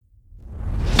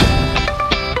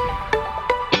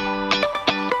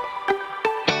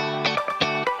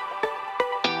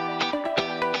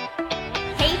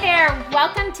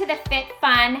to the Fit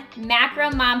Fun Macro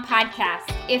Mom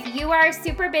Podcast. If you are a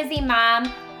super busy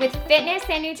mom with fitness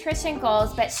and nutrition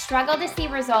goals but struggle to see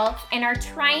results and are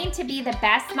trying to be the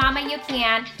best mama you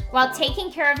can while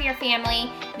taking care of your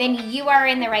family, then you are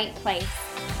in the right place.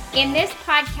 In this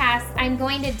podcast, I'm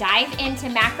going to dive into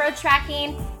macro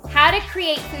tracking, how to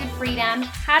create food freedom,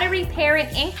 how to repair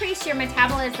and increase your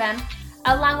metabolism,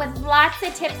 along with lots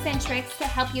of tips and tricks to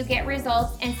help you get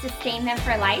results and sustain them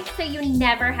for life so you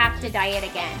never have to diet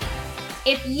again.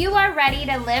 If you are ready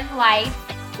to live life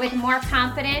with more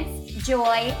confidence,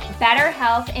 joy, better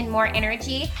health, and more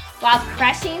energy while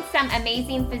crushing some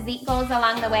amazing physique goals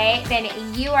along the way, then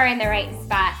you are in the right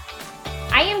spot.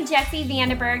 I am Jessie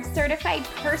Vandenberg, certified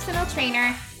personal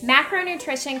trainer,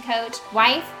 macronutrition coach,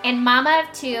 wife, and mama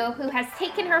of two who has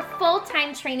taken her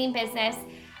full-time training business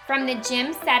from the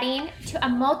gym setting to a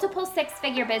multiple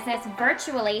six-figure business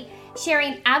virtually,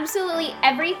 sharing absolutely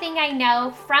everything I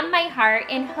know from my heart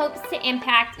in hopes to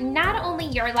impact not only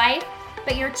your life,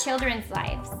 but your children's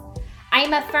lives. I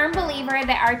am a firm believer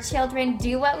that our children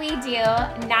do what we do,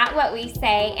 not what we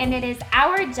say, and it is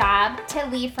our job to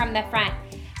lead from the front.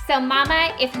 So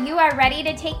mama, if you are ready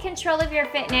to take control of your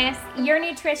fitness, your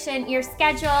nutrition, your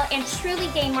schedule, and truly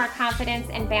gain more confidence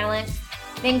and balance,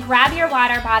 then grab your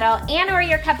water bottle and or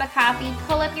your cup of coffee,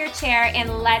 pull up your chair,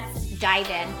 and let's dive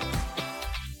in.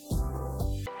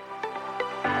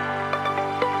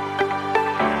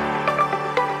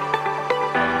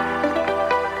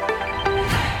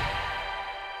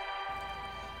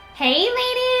 Hey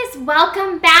ladies,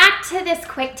 welcome back to this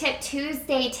Quick Tip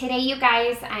Tuesday. Today, you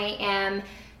guys, I am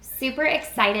super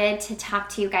excited to talk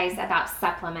to you guys about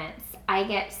supplements. I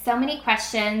get so many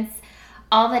questions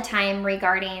all the time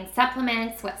regarding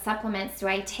supplements. What supplements do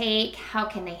I take? How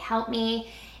can they help me?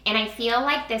 And I feel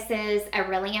like this is a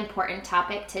really important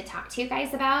topic to talk to you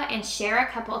guys about and share a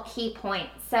couple key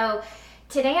points. So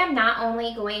today I'm not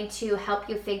only going to help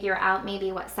you figure out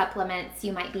maybe what supplements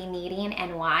you might be needing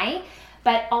and why,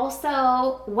 but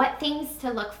also what things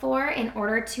to look for in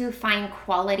order to find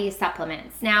quality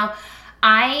supplements. Now,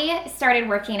 I started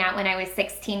working out when I was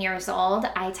 16 years old.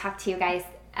 I talked to you guys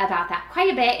about that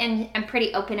quite a bit, and I'm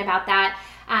pretty open about that.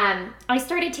 I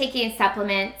started taking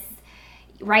supplements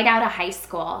right out of high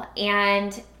school,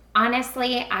 and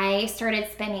honestly, I started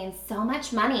spending so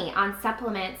much money on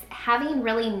supplements, having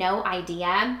really no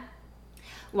idea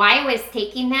why I was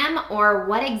taking them or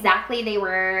what exactly they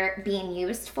were being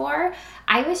used for.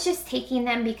 I was just taking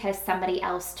them because somebody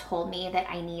else told me that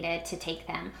I needed to take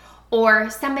them, or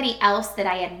somebody else that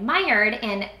I admired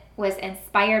and was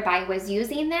inspired by was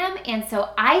using them, and so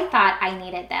I thought I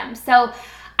needed them. So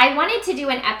I wanted to do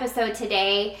an episode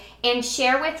today and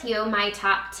share with you my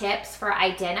top tips for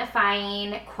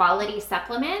identifying quality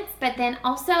supplements, but then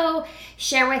also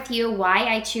share with you why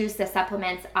I choose the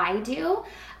supplements I do.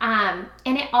 And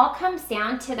it all comes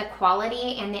down to the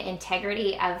quality and the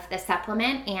integrity of the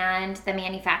supplement and the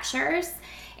manufacturers.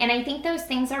 And I think those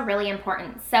things are really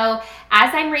important. So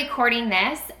as I'm recording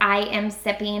this, I am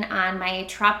sipping on my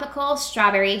tropical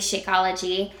strawberry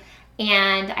Shakeology,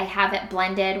 and I have it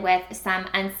blended with some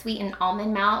unsweetened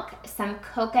almond milk, some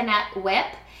coconut whip,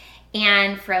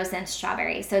 and frozen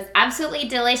strawberries. So it's absolutely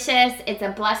delicious. It's a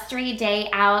blustery day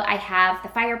out. I have the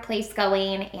fireplace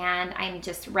going, and I'm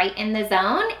just right in the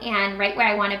zone and right where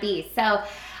I want to be. So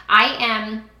I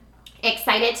am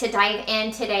excited to dive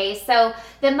in today. So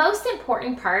the most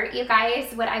important part, you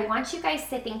guys, what I want you guys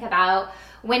to think about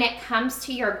when it comes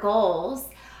to your goals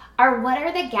are what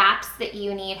are the gaps that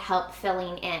you need help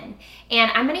filling in.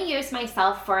 And I'm going to use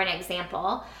myself for an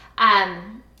example.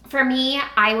 For me,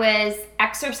 I was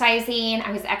exercising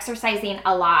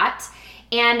a lot,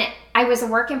 and I was a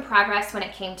work in progress when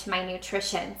it came to my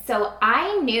nutrition. So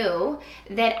I knew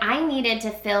that I needed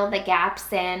to fill the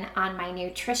gaps in on my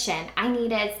nutrition. I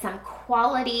needed some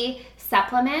quality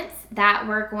supplements that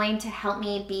were going to help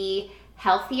me be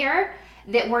healthier,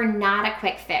 that were not a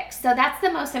quick fix. So that's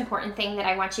the most important thing that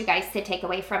I want you guys to take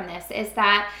away from this, is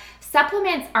that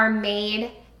supplements are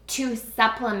made to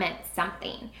supplement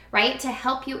something, right? To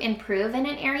help you improve in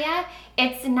an area.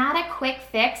 It's not a quick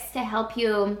fix to help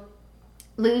you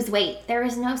lose weight. There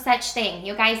is no such thing.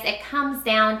 You guys, it comes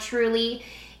down truly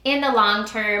in the long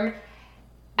term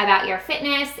about your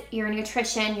fitness, your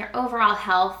nutrition, your overall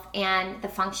health, and the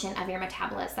function of your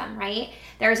metabolism, right?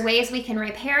 There's ways we can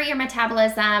repair your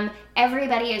metabolism.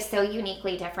 Everybody is so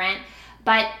uniquely different.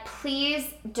 But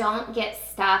please don't get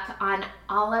stuck on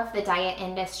all of the diet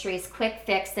industry's quick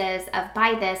fixes of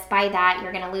buy this, buy that,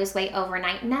 you're going to lose weight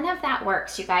overnight. None of that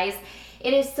works, you guys.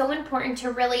 It is so important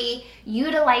to really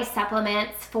utilize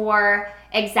supplements for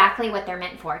exactly what they're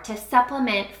meant for, to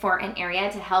supplement for an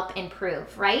area to help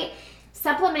improve, right?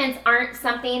 Supplements aren't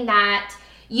something that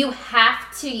you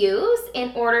have to use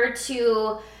in order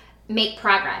to make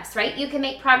progress, right? You can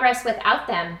make progress without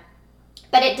them,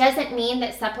 but it doesn't mean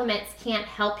that supplements can't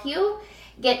help you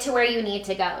get to where you need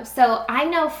to go. So I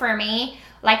know for me,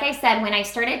 like I said, when I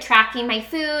started tracking my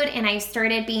food and I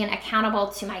started being accountable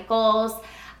to my goals,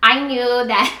 I knew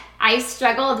that I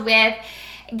struggled with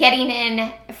getting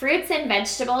in fruits and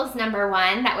vegetables, number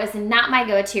one. That was not my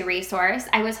go-to resource.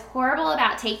 I was horrible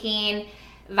about taking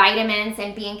vitamins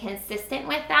and being consistent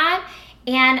with that.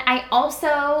 And I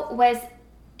also was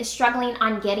struggling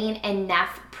on getting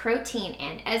enough protein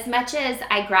in. As much as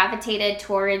I gravitated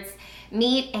towards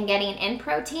meat and getting in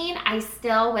protein, I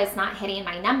still was not hitting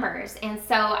my numbers. And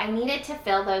so I needed to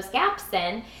fill those gaps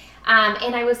in.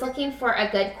 And I was looking for a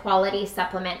good quality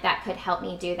supplement that could help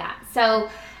me do that. So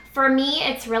for me,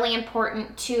 it's really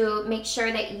important to make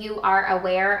sure that you are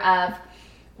aware of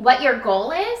what your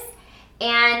goal is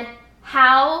and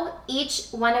how each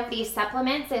one of these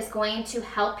supplements is going to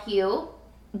help you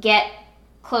get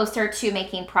closer to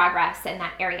making progress in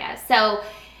that area. So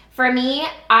for me,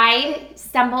 I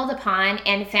stumbled upon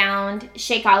and found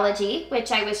Shakeology,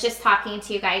 which I was just talking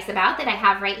to you guys about, that I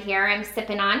have right here, I'm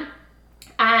sipping on.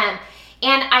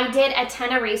 And I did a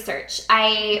ton of research.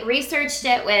 I researched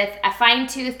it with a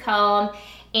fine-tooth comb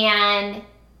and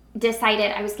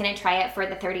decided I was going to try it for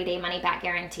the 30-day money-back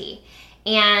guarantee.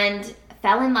 And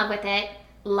fell in love with it,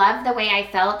 loved the way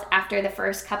I felt after the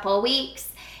first couple of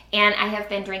weeks, and I have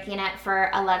been drinking it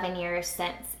for 11 years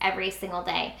since, every single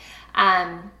day.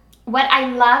 What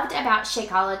I loved about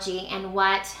Shakeology and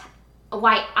why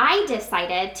I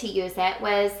decided to use it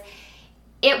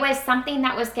was something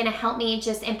that was going to help me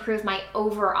just improve my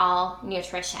overall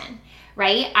nutrition,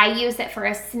 right? I use it for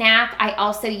a snack. I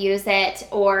also use it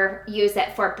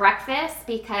for breakfast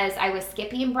because I was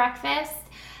skipping breakfast.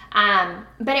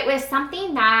 But it was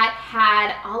something that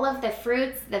had all of the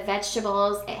fruits, the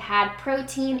vegetables, it had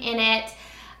protein in it.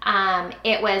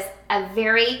 It was a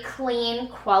very clean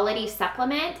quality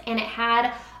supplement, and it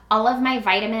had all of my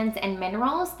vitamins and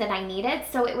minerals that I needed.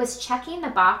 So it was checking the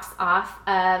box off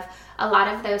of a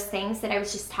lot of those things that I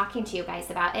was just talking to you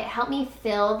guys about. It helped me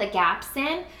fill the gaps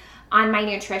in on my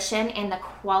nutrition and the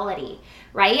quality,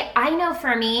 right? I know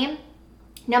for me,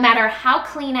 no matter how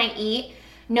clean I eat,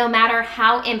 no matter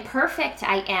how imperfect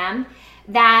I am,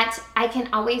 that I can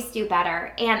always do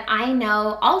better. And I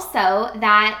know also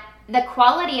that the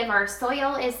quality of our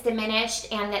soil is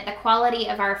diminished and that the quality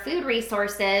of our food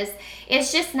resources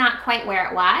is just not quite where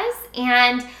it was.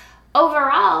 And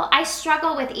overall, I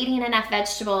struggle with eating enough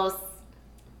vegetables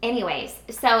anyways.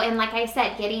 So, and like I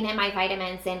said, getting in my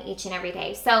vitamins in each and every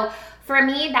day. So for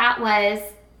me, that was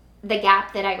the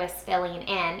gap that I was filling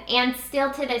in. And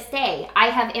still to this day, I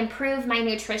have improved my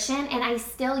nutrition and I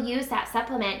still use that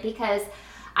supplement because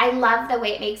I love the way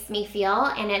it makes me feel,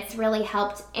 and it's really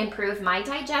helped improve my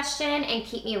digestion and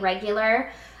keep me regular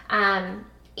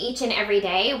each and every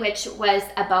day, which was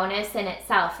a bonus in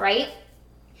itself, right?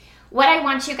 What I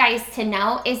want you guys to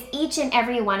know is each and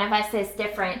every one of us is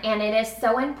different, and it is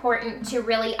so important to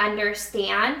really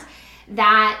understand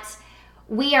that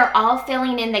we are all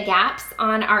filling in the gaps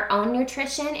on our own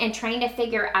nutrition and trying to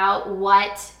figure out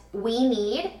what we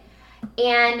need.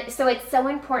 And so it's so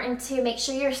important to make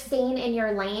sure you're staying in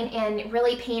your lane and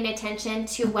really paying attention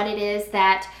to what it is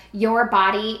that your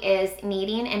body is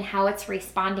needing and how it's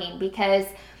responding. Because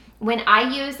when I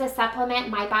use a supplement,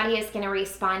 my body is going to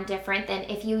respond different than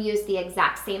if you use the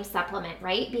exact same supplement,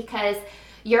 right? Because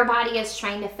your body is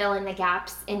trying to fill in the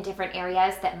gaps in different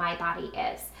areas that my body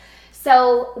is.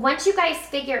 So once you guys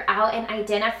figure out and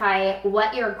identify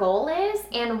what your goal is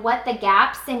and what the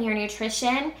gaps in your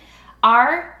nutrition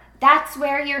are, that's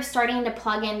where you're starting to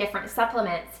plug in different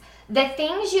supplements. The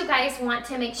things you guys want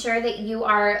to make sure that you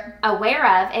are aware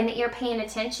of and that you're paying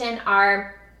attention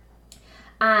are,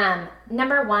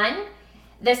 number one,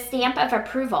 the stamp of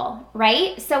approval,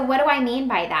 right? So what do I mean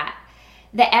by that?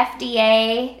 The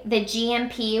FDA, the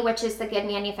GMP, which is the Good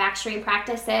Manufacturing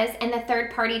Practices, and the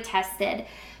third-party tested.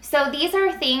 So these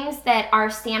are things that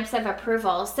are stamps of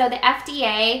approval. So the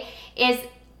FDA is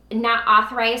not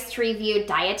authorized to review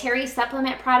dietary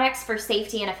supplement products for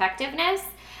safety and effectiveness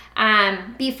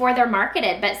before they're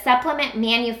marketed, but supplement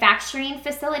manufacturing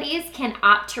facilities can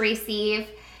opt to receive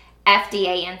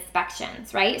FDA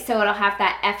inspections, right? So it'll have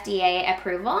that FDA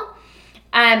approval.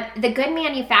 The Good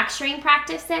Manufacturing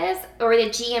Practices, or the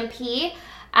GMP,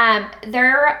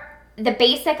 they're the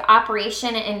basic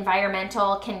operation and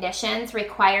environmental conditions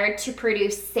required to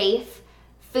produce safe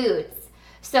foods.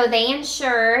 So they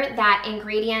ensure that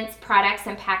ingredients, products,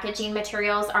 and packaging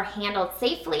materials are handled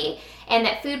safely and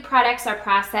that food products are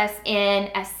processed in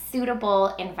a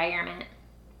suitable environment.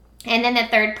 And then the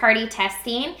third-party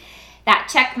testing, that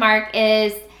check mark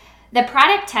is the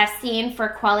product testing for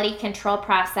quality control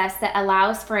process that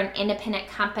allows for an independent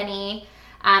company,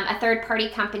 a third-party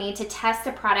company, to test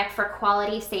a product for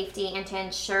quality, safety, and to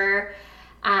ensure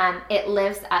it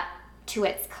lives up to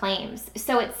its claims.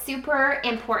 So it's super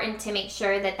important to make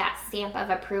sure that that stamp of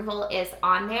approval is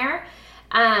on there.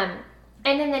 And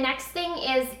then the next thing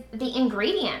is the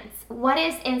ingredients. What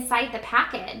is inside the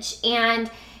package? And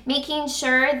making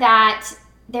sure that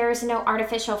there's no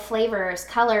artificial flavors,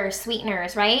 colors,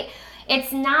 sweeteners, right?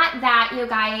 It's not that, you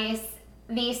guys,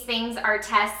 these things are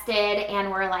tested and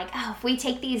we're like, oh, if we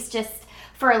take these just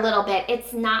for a little bit,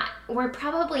 we're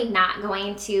probably not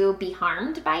going to be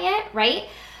harmed by it, right?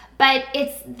 But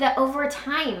it's the over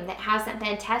time that hasn't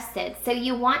been tested. So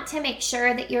you want to make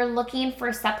sure that you're looking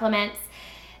for supplements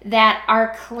that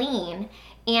are clean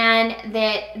and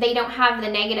that they don't have the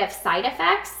negative side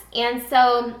effects. And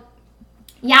so,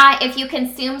 yeah, if you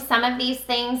consume some of these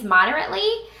things moderately,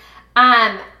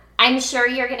 I'm sure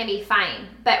you're going to be fine.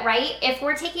 But, right, if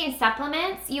we're taking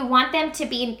supplements, you want them to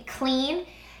be clean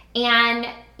and,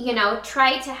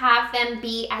 try to have them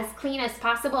be as clean as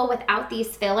possible without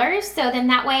these fillers. So then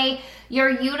that way you're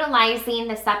utilizing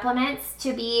the supplements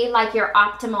to be like your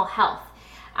optimal health.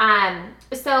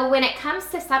 So when it comes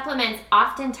to supplements,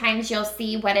 oftentimes you'll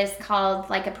see what is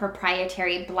called like a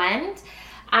proprietary blend.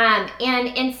 And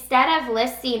instead of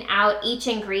listing out each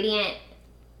ingredient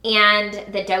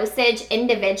and the dosage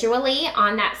individually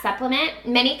on that supplement,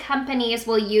 many companies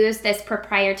will use this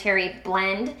proprietary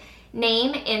blend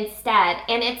name instead.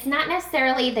 And it's not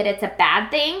necessarily that it's a bad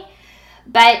thing,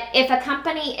 but if a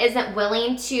company isn't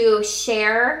willing to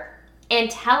share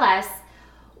and tell us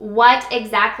what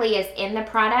exactly is in the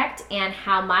product and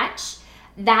how much,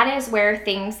 that is where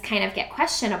things kind of get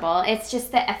questionable. It's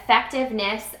just the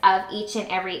effectiveness of each and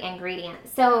every ingredient.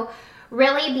 So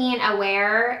really being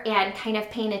aware and kind of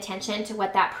paying attention to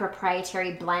what that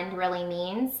proprietary blend really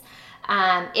means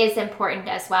is important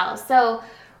as well. So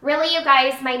really, you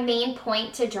guys, my main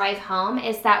point to drive home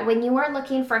is that when you are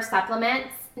looking for supplements,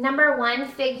 number one,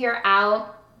 figure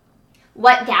out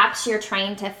what gaps you're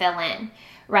trying to fill in,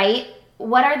 right?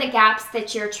 What are the gaps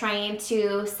that you're trying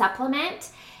to supplement?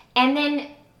 And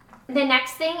then the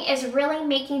next thing is really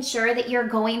making sure that you're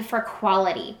going for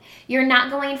quality. You're not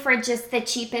going for just the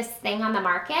cheapest thing on the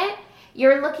market.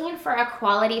 You're looking for a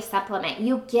quality supplement.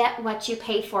 You get what you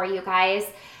pay for, you guys.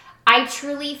 I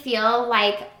truly feel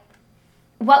like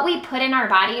what we put in our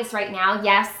bodies right now,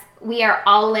 yes, we are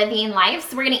all living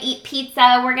life. So we're going to eat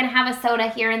pizza. We're going to have a soda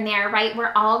here and there, right?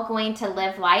 We're all going to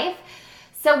live life.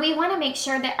 So we want to make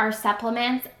sure that our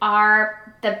supplements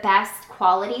are the best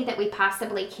quality that we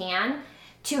possibly can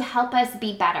to help us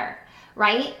be better,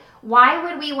 right? Why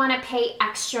would we want to pay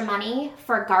extra money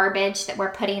for garbage that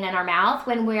we're putting in our mouth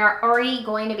when we are already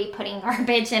going to be putting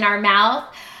garbage in our mouth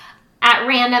at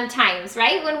random times,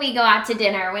 right? When we go out to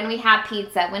dinner, when we have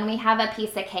pizza, when we have a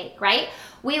piece of cake, right?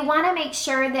 We want to make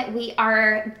sure that we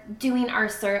are doing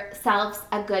ourselves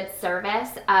a good service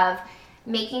of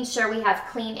making sure we have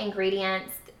clean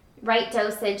ingredients, right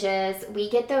dosages, we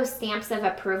get those stamps of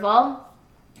approval,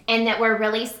 and that we're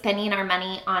really spending our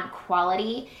money on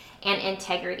quality and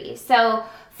integrity. So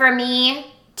for me,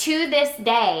 to this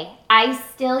day, I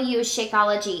still use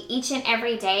Shakeology each and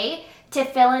every day to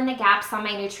fill in the gaps on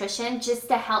my nutrition, just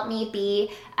to help me be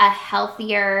a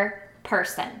healthier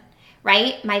person,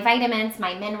 right? My vitamins,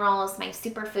 my minerals, my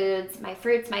superfoods, my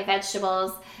fruits, my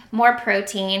vegetables, more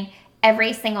protein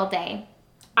every single day.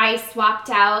 I swapped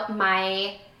out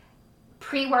my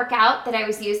pre-workout that I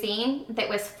was using that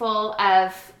was full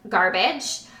of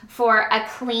garbage for a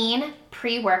clean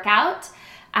pre-workout.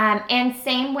 And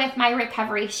same with my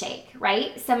recovery shake,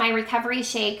 right? So my recovery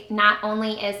shake not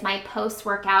only is my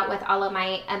post-workout with all of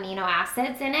my amino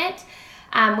acids in it,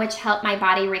 which help my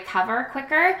body recover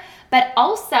quicker, but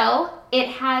also it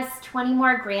has 20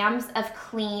 more grams of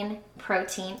clean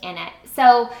protein in it.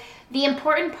 So the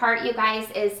important part, you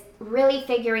guys, is really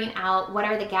figuring out what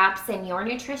are the gaps in your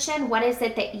nutrition, what is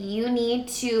it that you need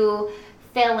to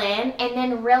fill in, and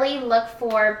then really look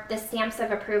for the stamps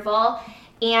of approval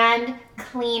and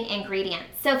clean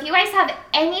ingredients. So if you guys have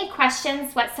any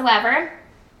questions whatsoever,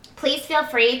 please feel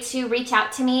free to reach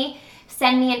out to me.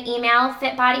 Send me an email,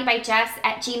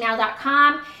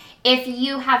 fitbodybyjess@gmail.com. If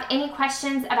you have any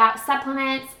questions about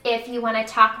supplements, if you want to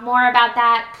talk more about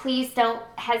that, please don't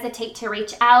hesitate to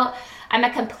reach out. I'm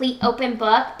a complete open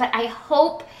book, but I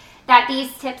hope that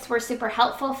these tips were super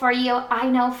helpful for you. I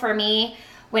know for me,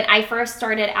 When I first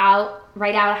started out,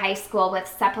 right out of high school with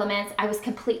supplements, I was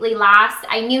completely lost.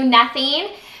 I knew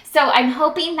nothing. So I'm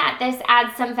hoping that this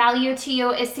adds some value to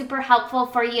you, is super helpful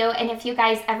for you. And if you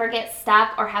guys ever get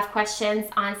stuck or have questions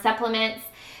on supplements,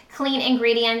 clean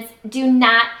ingredients, do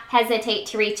not hesitate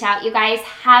to reach out. You guys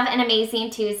have an amazing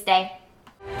Tuesday.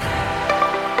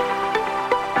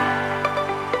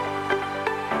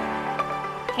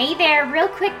 Hey there, real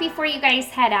quick before you guys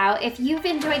head out, if you've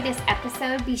enjoyed this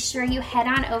episode, be sure you head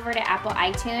on over to Apple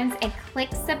iTunes and click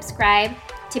subscribe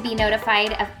to be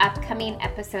notified of upcoming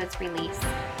episodes released.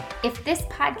 If this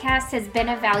podcast has been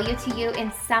of value to you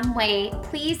in some way,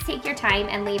 please take your time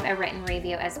and leave a written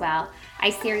review as well. I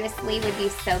seriously would be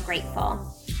so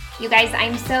grateful. You guys,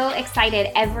 I'm so excited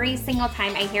every single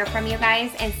time I hear from you guys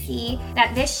and see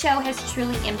that this show has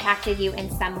truly impacted you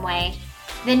in some way.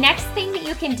 The next thing that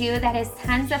you can do that is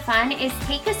tons of fun is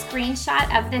take a screenshot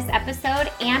of this episode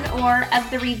and or of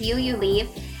the review you leave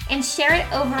and share it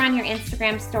over on your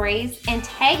Instagram stories and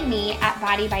tag me at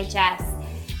Body by Jess,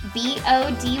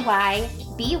 BODYBYJESS.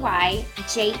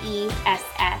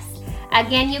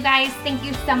 Again, you guys, thank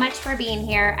you so much for being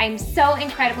here. I'm so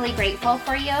incredibly grateful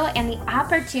for you and the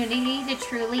opportunity to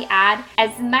truly add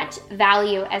as much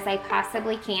value as I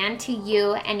possibly can to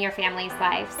you and your family's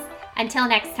lives. Until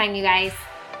next time, you guys.